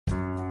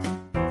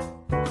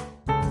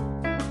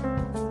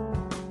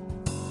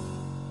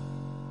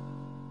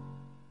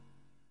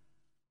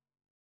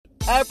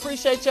I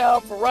appreciate y'all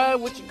for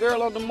riding with your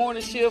girl on the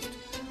morning shift,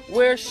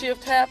 where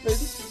shift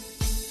happens.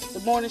 The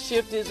morning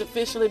shift is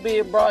officially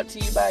being brought to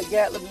you by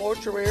Gatlin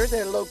Mortuary.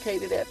 They're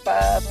located at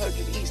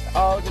 500 East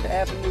Alden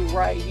Avenue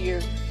right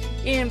here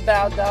in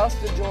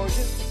Valdosta,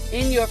 Georgia.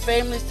 In your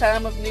family's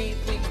time of need,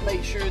 please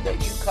make sure that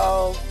you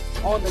call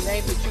on the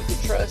name that you can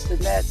trust, and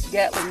that's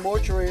Gatlin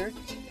Mortuary.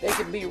 They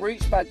can be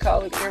reached by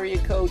calling area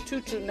code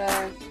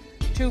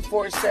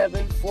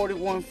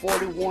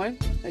 229-247-4141.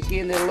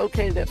 Again, they're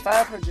located at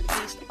 500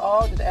 East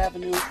Alden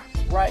Avenue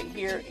right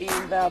here in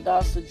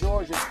Valdosta,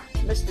 Georgia.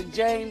 Mr.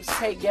 James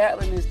K.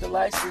 Gatlin is the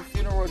licensed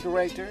funeral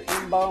director,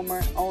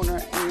 embalmer,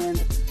 owner,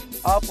 and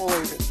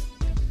operator.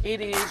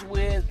 It is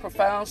with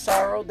profound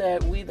sorrow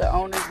that we, the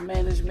owners,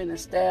 management, and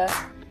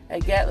staff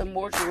at Gatlin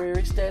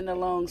Mortuary, stand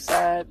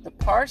alongside the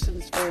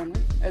Parsons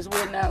family as we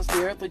announce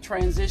the earthly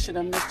transition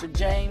of Mr.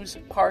 James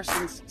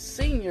Parsons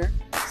Sr.,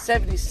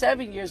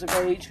 77 years of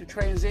age, who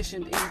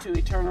transitioned into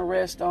eternal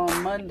rest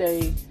on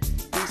Monday,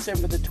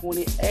 December the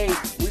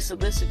 28th. We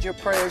solicit your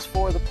prayers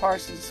for the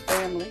Parsons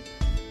family.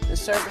 The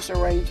service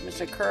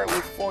arrangements are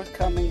currently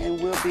forthcoming and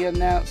will be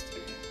announced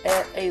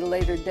at a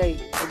later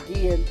date.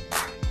 Again,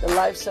 the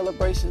life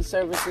celebration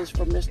services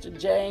for Mr.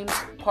 James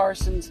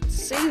Parsons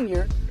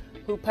Sr.,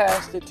 who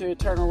passed into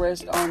eternal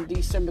rest on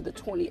December the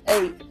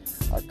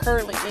 28th, are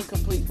currently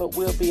incomplete but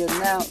will be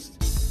announced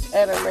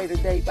at a later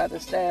date by the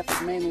staff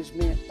and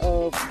management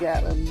of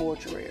Gatlin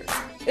Mortuary.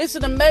 It's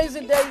an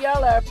amazing day,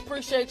 y'all. I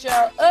appreciate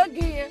y'all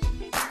again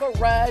for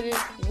riding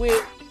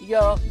with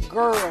your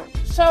girl.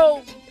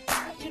 So,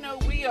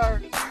 we are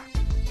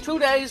 2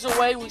 days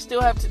away. We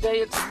still have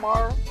today and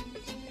tomorrow.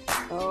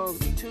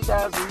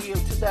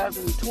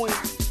 2020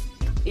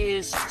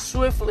 is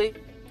swiftly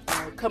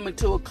coming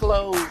to a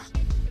close.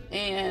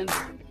 And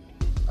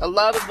a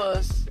lot of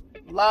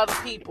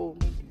people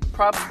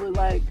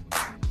probably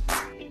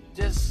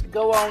just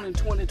go on in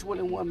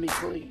 2021, me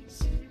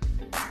please.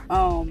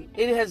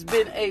 It has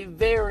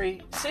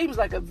been seems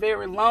like a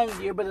very long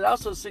year, but it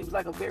also seems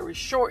like a very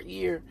short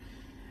year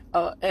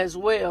as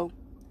well.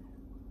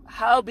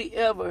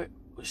 However,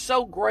 we're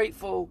so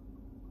grateful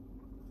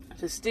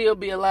to still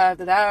be alive,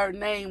 that our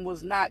name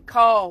was not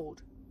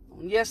called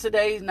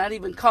yesterday, not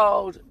even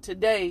called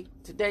today.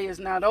 Today is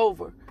not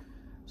over.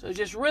 So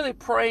just really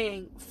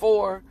praying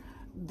for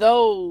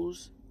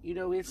those,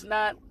 it's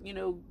not,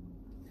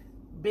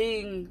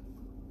 being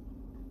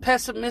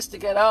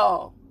pessimistic at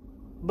all,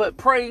 but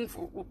praying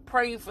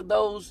for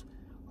those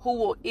who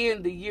will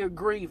end the year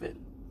grieving.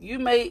 You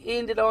may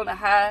end it on a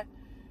high.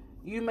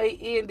 You may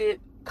end it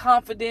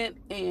confident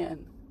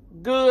and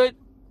good,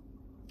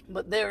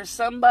 but there is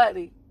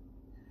somebody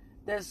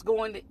that's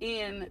going to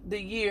end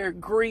the year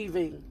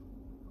grieving.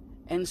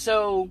 And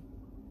so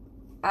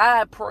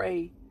I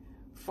pray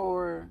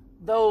for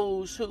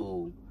those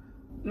who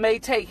may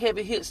take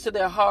heavy hits to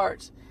their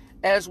hearts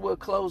as we're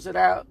closing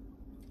out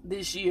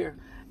this year.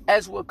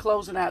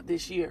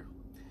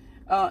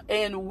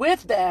 And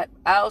with that,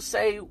 I'll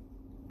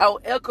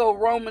echo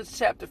Romans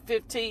chapter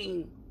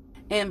 15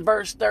 and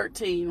verse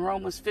 13.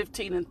 Romans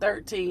 15 and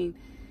 13.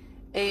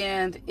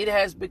 And it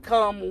has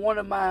become one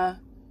of my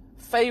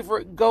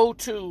favorite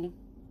go-to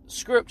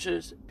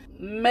scriptures.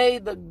 May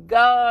the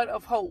God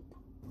of hope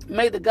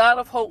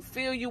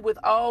fill you with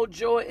all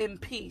joy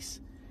and peace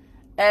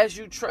as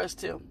you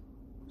trust him,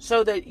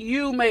 so that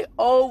you may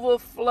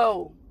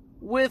overflow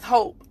with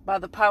hope by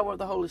the power of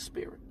the Holy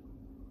Spirit.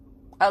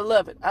 I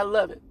love it.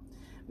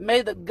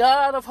 May the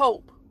God of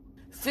hope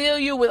fill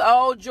you with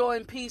all joy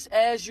and peace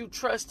as you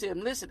trust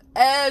him. Listen,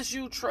 as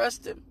you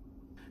trust him,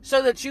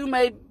 so that you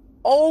may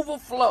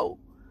overflow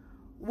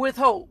with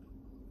hope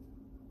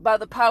by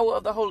the power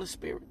of the Holy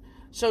Spirit.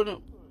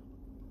 So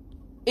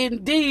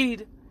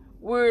indeed,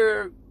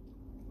 we're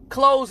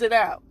closing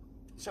out.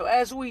 So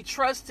as we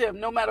trust him,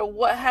 no matter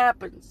what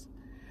happens,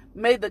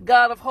 may the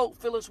God of hope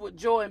fill us with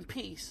joy and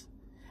peace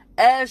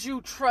as you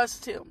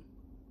trust him.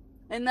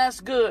 And that's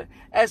good.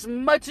 As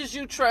much as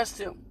you trust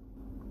him,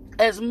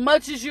 as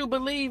much as you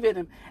believe in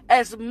him,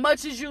 as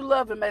much as you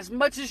love him, as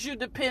much as you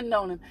depend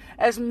on him,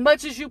 as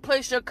much as you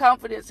place your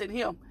confidence in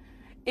him,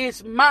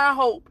 it's my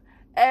hope,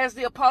 as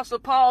the Apostle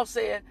Paul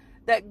said,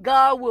 that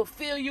God will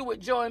fill you with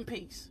joy and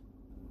peace.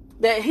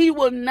 That he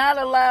will not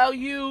allow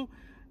you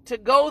to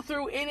go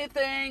through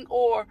anything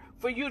or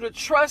for you to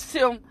trust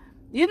him.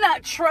 You're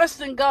not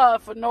trusting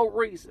God for no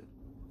reason.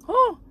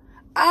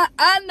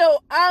 I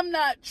know I'm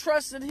not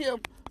trusting him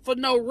for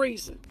no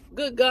reason.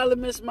 Good golly,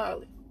 Miss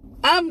Molly.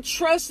 I'm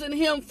trusting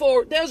him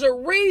there's a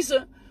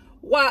reason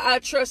why I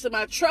trust him.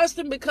 I trust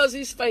him because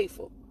he's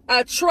faithful.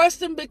 I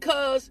trust him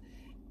because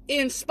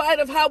in spite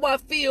of how I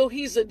feel,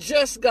 he's a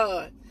just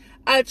God.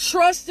 I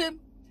trust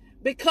him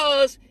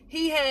because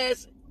he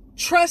has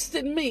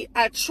trusted me.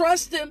 I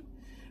trust him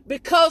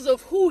because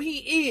of who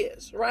he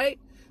is, right?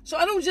 So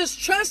I don't just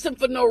trust him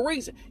for no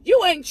reason.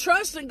 You ain't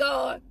trusting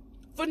God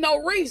for no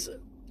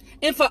reason.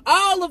 And for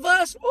all of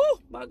us, oh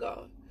my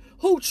God,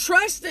 who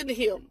trusted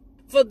him,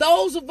 for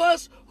those of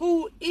us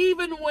who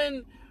even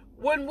when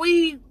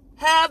we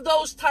have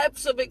those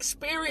types of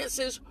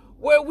experiences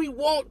where we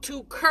want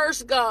to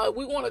curse God.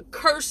 We want to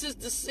curse his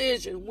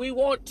decision. We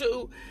want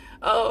to,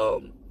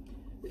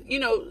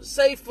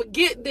 say,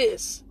 forget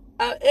this.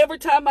 Every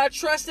time I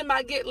trust him,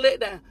 I get let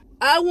down.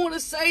 I want to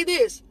say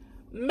this.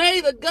 May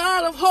the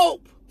God of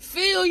hope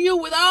fill you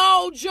with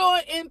all joy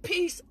and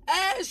peace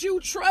as you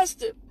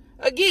trust him.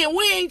 Again,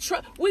 we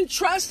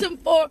trust him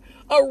for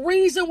a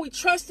reason. We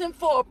trust him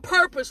for a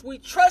purpose. We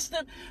trust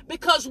him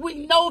because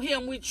we know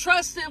him. We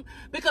trust him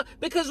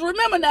because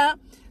remember now,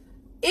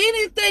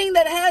 anything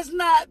that has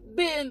not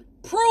been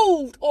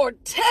proved or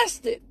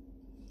tested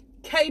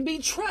can't be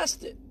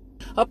trusted.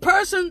 A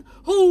person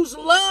whose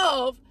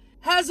love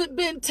hasn't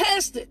been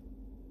tested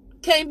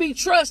can't be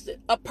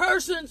trusted. A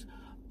person's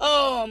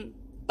a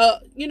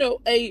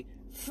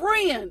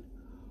friend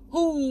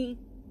who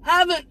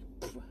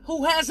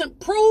hasn't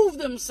proved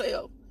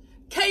themselves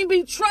can't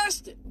be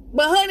trusted.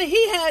 But honey,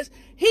 he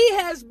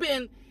has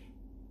been,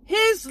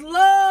 his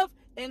love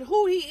and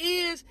who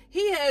he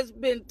has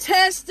been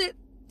tested.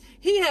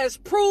 He has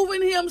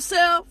proven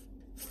himself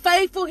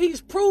faithful.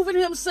 He's proven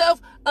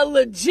himself a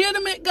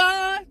legitimate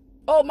God.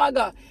 Oh my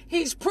God.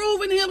 He's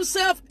proven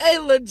himself a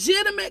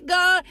legitimate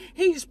God.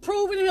 He's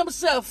proven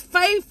himself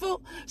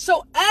faithful.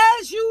 So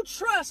as you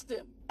trust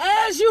him,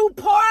 as you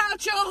pour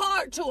out your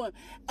heart to him,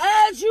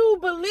 as you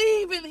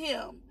believe in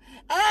him,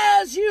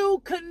 as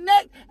you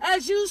connect,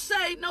 as you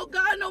say, no,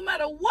 God, no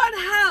matter what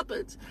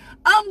happens,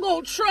 I'm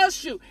going to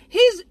trust you. He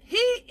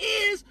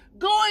is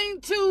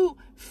going to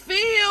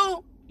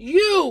fill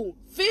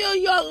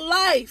your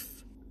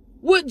life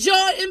with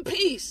joy and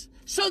peace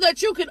so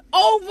that you can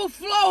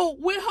overflow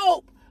with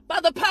hope by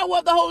the power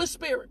of the Holy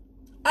Spirit.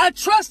 I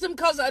trust him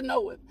because I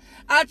know him.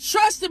 I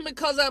trust him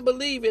because I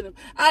believe in him.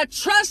 I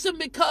trust him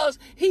because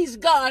he's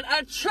God.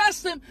 I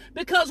trust him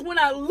because when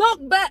I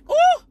look back,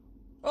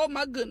 oh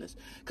my goodness.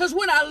 Because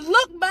when I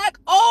look back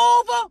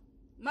over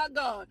my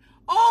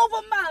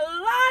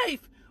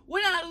life,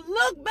 when I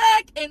look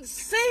back and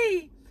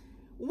see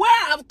where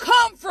I've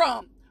come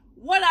from,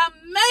 what I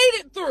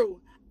made it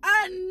through,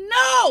 I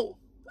know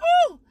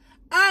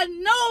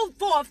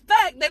for a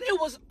fact that it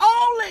was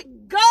only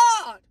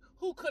God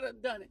who could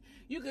have done it.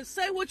 You can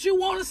say what you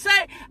want to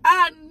say.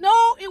 I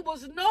know it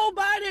was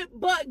nobody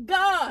but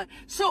God.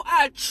 So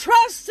I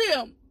trust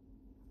him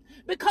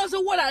because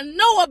of what I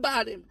know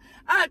about him.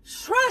 I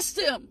trust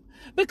him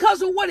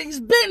because of what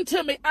he's been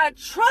to me. I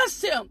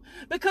trust him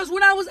because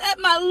when I was at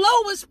my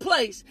lowest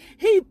place,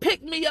 he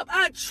picked me up.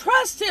 I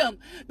trust him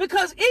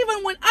because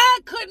even when I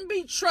couldn't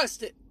be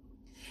trusted,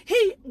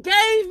 he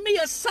gave me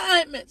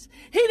assignments.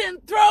 He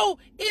didn't throw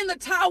in the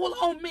towel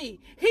on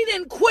me. He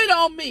didn't quit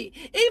on me.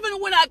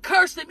 Even when I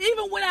cursed him,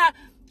 even when I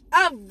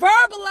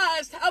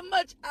verbalized how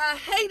much I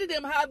hated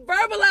him, I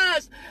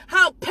verbalized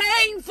how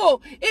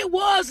painful it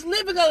was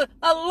living a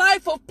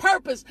life of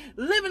purpose,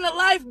 living a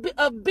life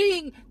of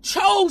being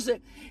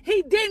chosen.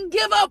 He didn't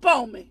give up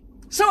on me.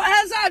 So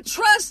as I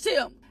trust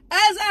him,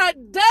 as I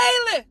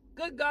daily,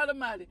 good God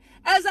Almighty,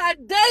 as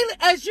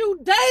you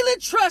daily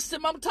trust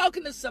him, I'm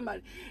talking to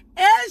somebody,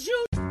 as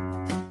you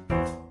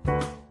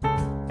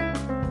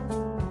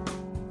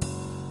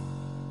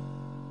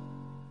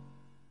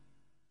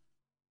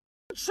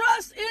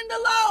trust in the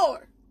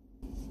Lord,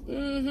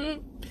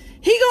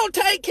 he gonna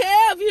take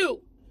care of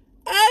you.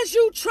 As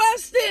you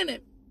trust in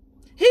him,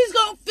 he's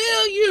gonna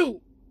fill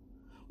you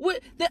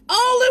with the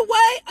only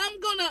way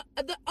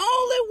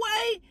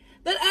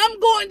that I'm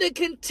going to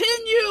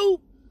continue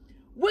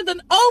with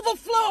an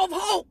overflow of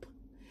hope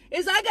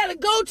is I got to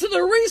go to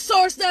the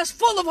resource that's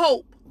full of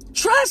hope.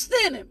 Trust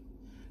in him.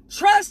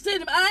 Trust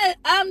in him.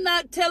 I'm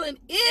not telling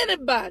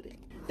anybody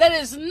that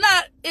it's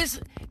life.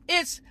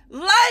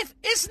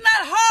 It's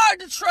not hard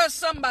to trust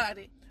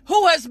somebody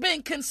who has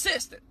been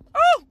consistent.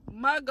 Oh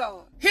my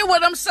God. Hear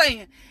what I'm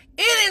saying.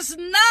 It is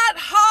not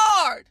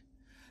hard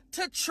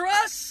to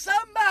trust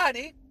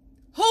somebody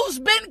who's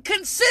been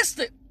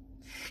consistent.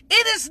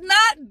 It is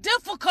not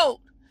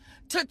difficult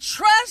to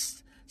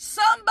trust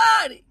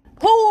somebody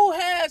who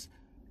has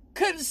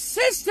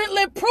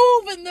consistently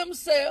proven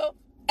themselves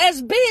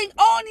as being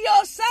on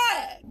your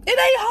side. It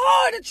ain't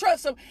hard to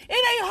trust them. It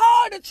ain't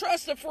hard to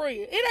trust a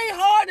friend. It ain't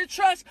hard to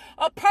trust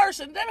a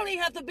person. They don't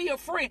even have to be a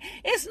friend.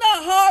 It's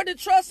not hard to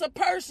trust a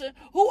person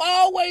who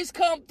always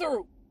come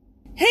through.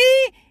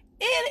 It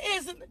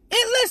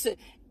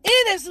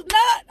is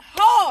not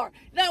hard.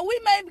 Now, we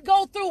may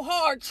go through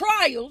hard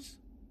trials.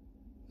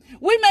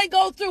 We may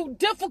go through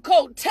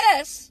difficult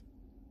tests.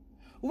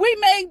 We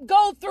may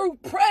go through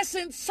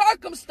pressing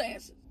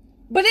circumstances.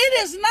 But it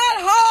is not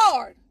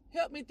hard.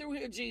 Help me through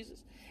here,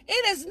 Jesus.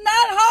 It is not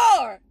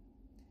hard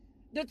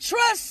to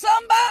trust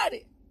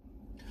somebody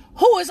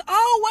who has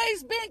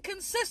always been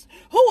consistent,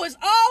 who has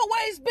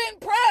always been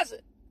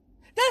present.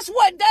 That's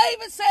what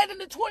David said in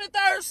the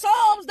 23rd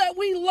Psalms that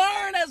we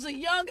learn as a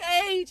young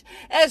age,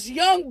 as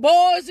young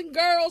boys and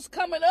girls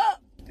coming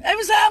up.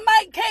 David said, I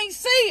might can't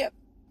see him.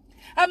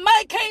 I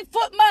might can't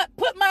put my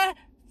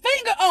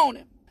finger on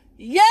him.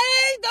 Yea,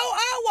 though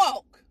I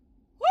walk.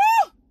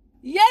 Woo!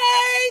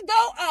 Yea,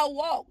 though I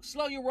walk.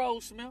 Slow your roll,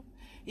 Smith.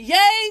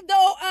 Yea,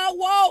 though I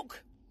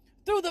walk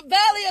through the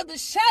valley of the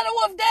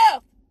shadow of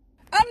death,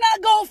 I'm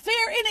not going to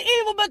fear any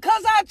evil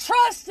because I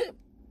trust him.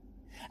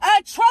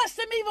 I trust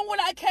him even when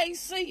I can't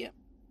see him.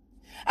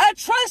 I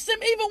trust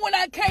him even when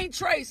I can't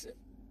trace him.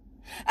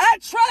 I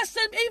trust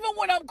him even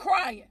when I'm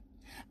crying.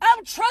 I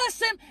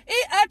trust him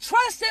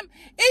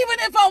even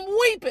if I'm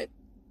weeping.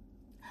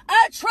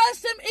 I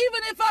trust him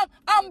even if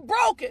I'm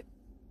broken.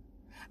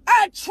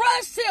 I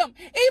trust him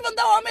even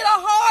though I'm in a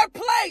hard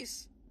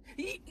place.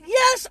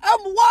 Yes,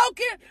 I'm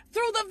walking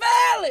through the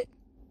valley.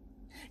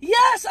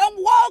 Yes, I'm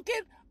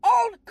walking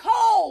on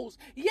coals.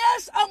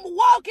 Yes, I'm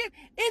walking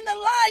in the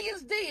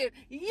lion's den.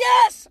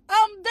 Yes,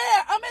 I'm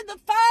there. I'm in the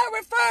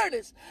fiery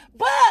furnace.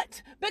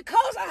 But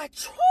because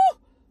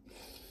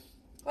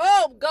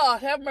oh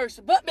God, have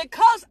mercy. But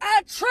because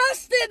I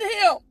trusted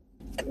him.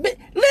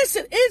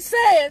 Listen, it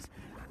says,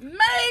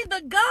 may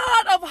the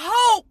God of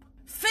hope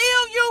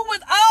fill you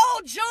with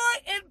all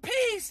joy and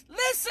peace.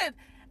 Listen,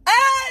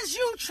 as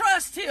you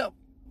trust him.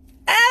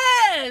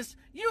 As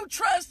you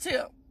trust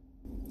him.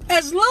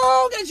 As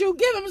long as you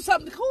give him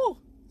something. Cool.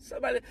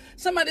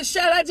 Somebody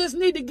shout, I just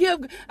need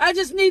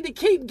to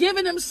keep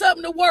giving him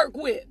something to work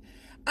with.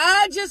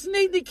 I just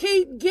need to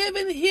keep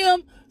giving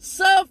him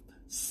something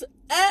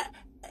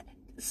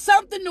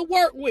to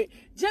work with.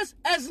 Just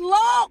as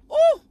long,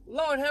 oh,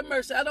 Lord have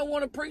mercy. I don't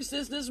want to preach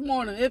this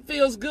morning. It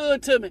feels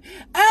good to me.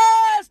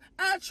 As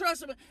I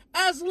trust him.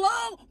 As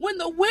long, when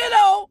the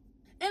widow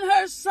and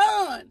her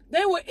son,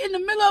 they were in the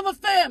middle of a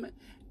famine.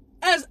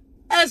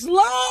 As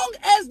long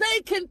as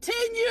they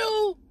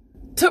continue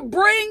to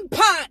bring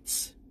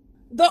pots,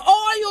 the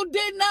oil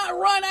did not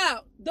run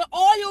out. The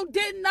oil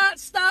did not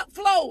stop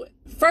flowing.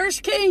 1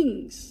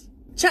 Kings,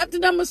 chapter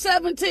number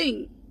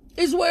 17,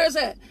 is where it's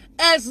at.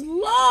 As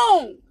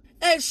long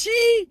as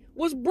she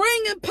was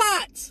bringing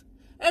pots,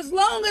 as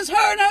long as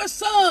her and her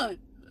son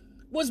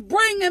was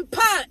bringing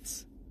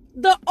pots,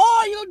 the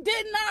oil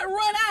did not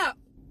run out.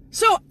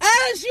 So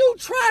as you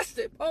trust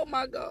him, oh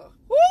my God,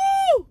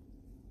 woo!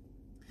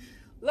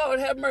 Lord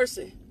have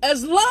mercy.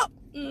 As long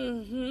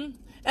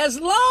as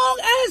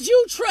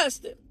you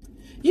trust him,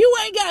 you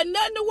ain't got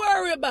nothing to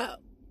worry about.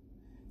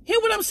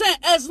 Hear what I'm saying?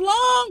 As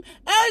long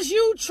as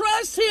you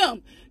trust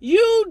him,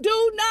 you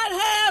do not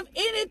have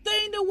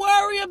anything to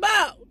worry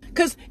about.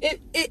 Because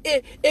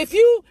if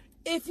you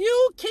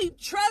keep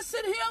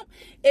trusting him,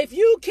 if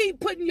you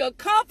keep putting your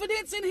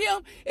confidence in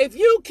him, if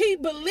you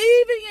keep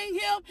believing in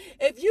him,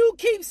 if you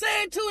keep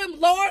saying to him,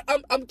 Lord,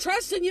 I'm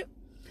trusting you.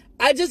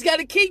 I just got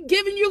to keep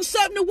giving you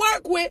something to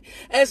work with.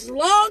 As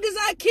long as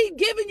I keep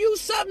giving you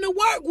something to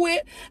work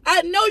with,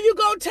 I know you're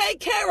going to take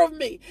care of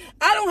me.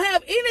 I don't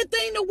have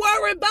anything to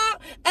worry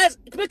about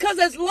because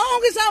as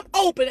long as I'm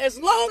open, as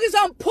long as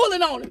I'm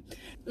pulling on him.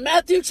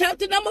 Matthew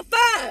chapter number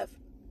 5.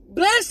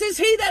 Blessed is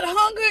he that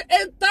hunger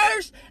and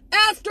thirst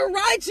after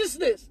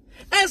righteousness.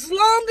 As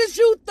long as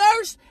you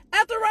thirst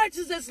after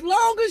righteousness, as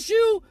long as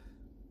you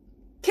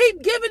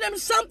keep giving him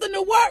something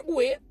to work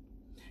with,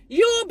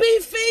 you'll be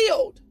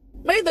filled.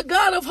 May the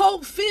God of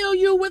hope fill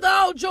you with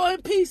all joy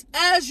and peace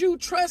as you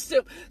trust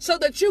him, so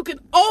that you can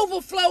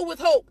overflow with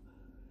hope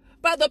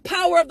by the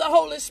power of the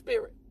Holy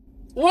Spirit.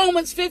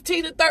 Romans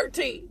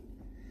 15:13.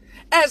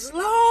 As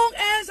long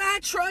as I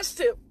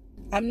trust him,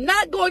 I'm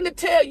not going to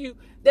tell you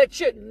that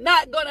you're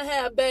not going to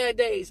have bad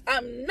days.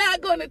 I'm not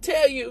going to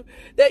tell you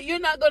that you're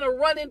not going to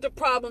run into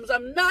problems.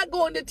 I'm not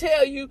going to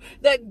tell you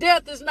that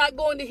death is not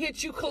going to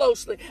hit you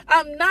closely.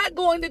 I'm not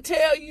going to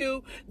tell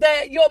you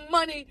that your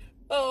money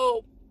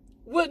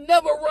will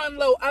never run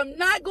low. I'm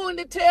not going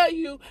to tell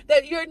you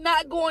that you're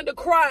not going to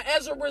cry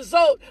as a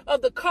result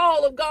of the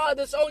call of God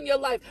that's on your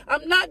life.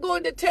 I'm not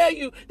going to tell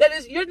you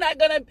that you're not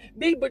going to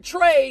be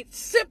betrayed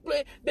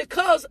simply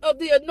because of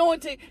the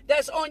anointing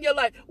that's on your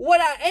life. What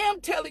I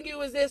am telling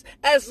you is this: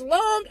 as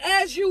long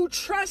as you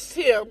trust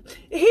him,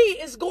 he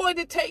is going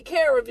to take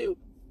care of you.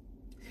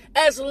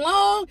 As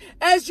long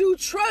as you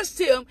trust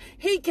him,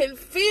 he can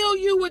fill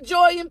you with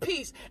joy and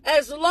peace.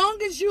 As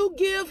long as you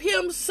give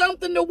him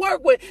something to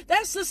work with.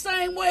 That's the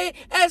same way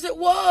as it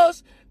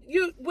was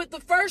with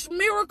the first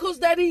miracles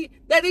that he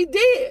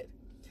did.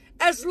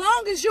 As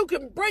long as you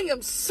can bring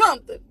him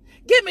something.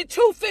 Give me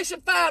 2 fish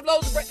and 5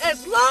 loaves of bread.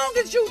 As long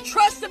as you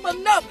trust him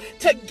enough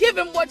to give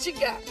him what you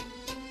got.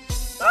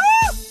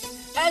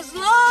 As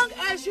long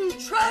as you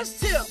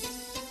trust him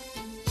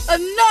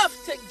enough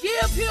to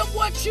give him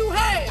what you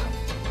have.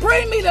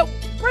 Bring me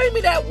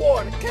that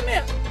water. Come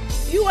here.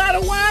 You out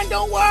of wine,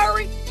 don't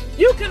worry.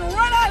 You can run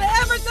out of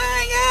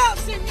everything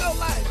else in your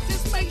life.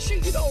 Just make sure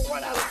you don't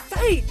run out of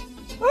faith.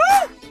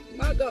 Oh,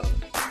 my God.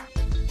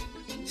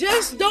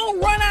 Just don't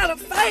run out of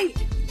faith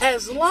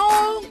as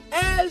long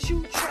as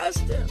you trust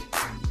him.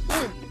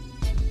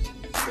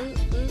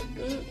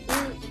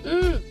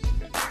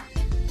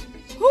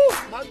 Whew,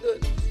 my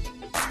goodness.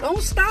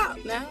 Don't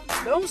stop now.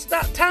 Don't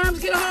stop.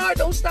 Times get hard.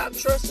 Don't stop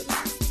trusting him.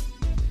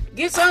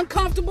 Gets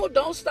uncomfortable,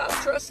 don't stop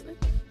trusting it.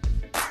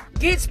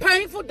 Gets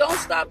painful, don't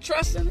stop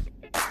trusting it.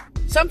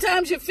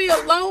 Sometimes you feel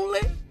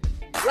lonely,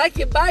 like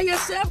you're by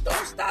yourself,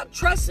 don't stop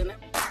trusting it.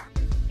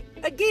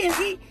 Again,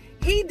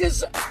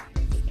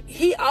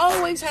 he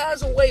always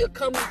has a way of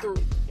coming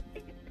through.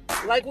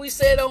 Like we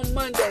said on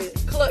Monday,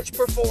 clutch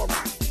performer.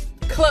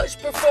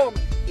 Clutch performer.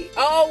 He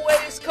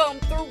always come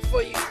through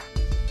for you.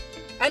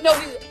 I know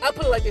I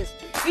put it like this.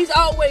 He's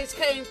always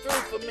came through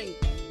for me.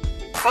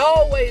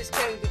 Always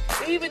came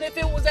through. Even if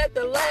it was at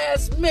the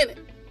last minute.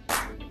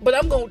 But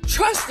I'm going to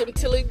trust him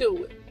till he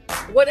do it.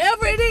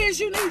 Whatever it is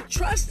you need,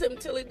 trust him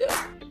till he does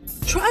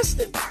it. Trust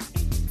him.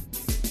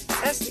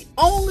 That's the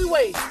only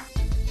way.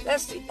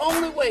 That's the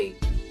only way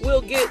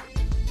we'll get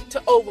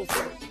to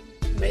overflow.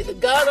 May the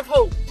God of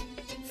hope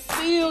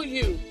fill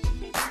you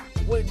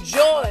with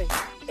joy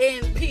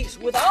and peace,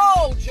 with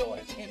all joy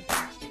and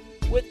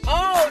peace, with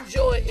all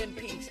joy and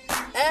peace,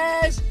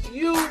 as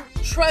you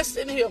trust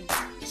in him,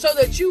 so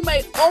that you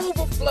may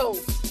overflow,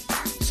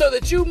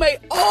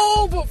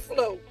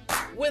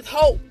 with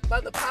hope by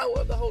the power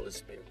of the Holy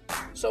Spirit.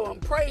 So I'm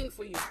praying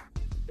for you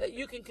that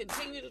you can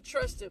continue to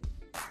trust him,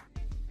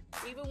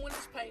 even when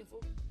it's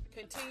painful.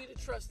 Continue to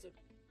trust him.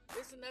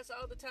 Listen, that's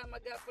all the time I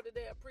got for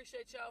today. I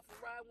appreciate y'all for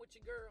riding with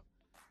your girl.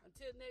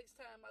 Until next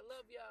time, I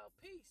love y'all.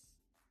 Peace.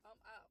 I'm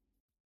out.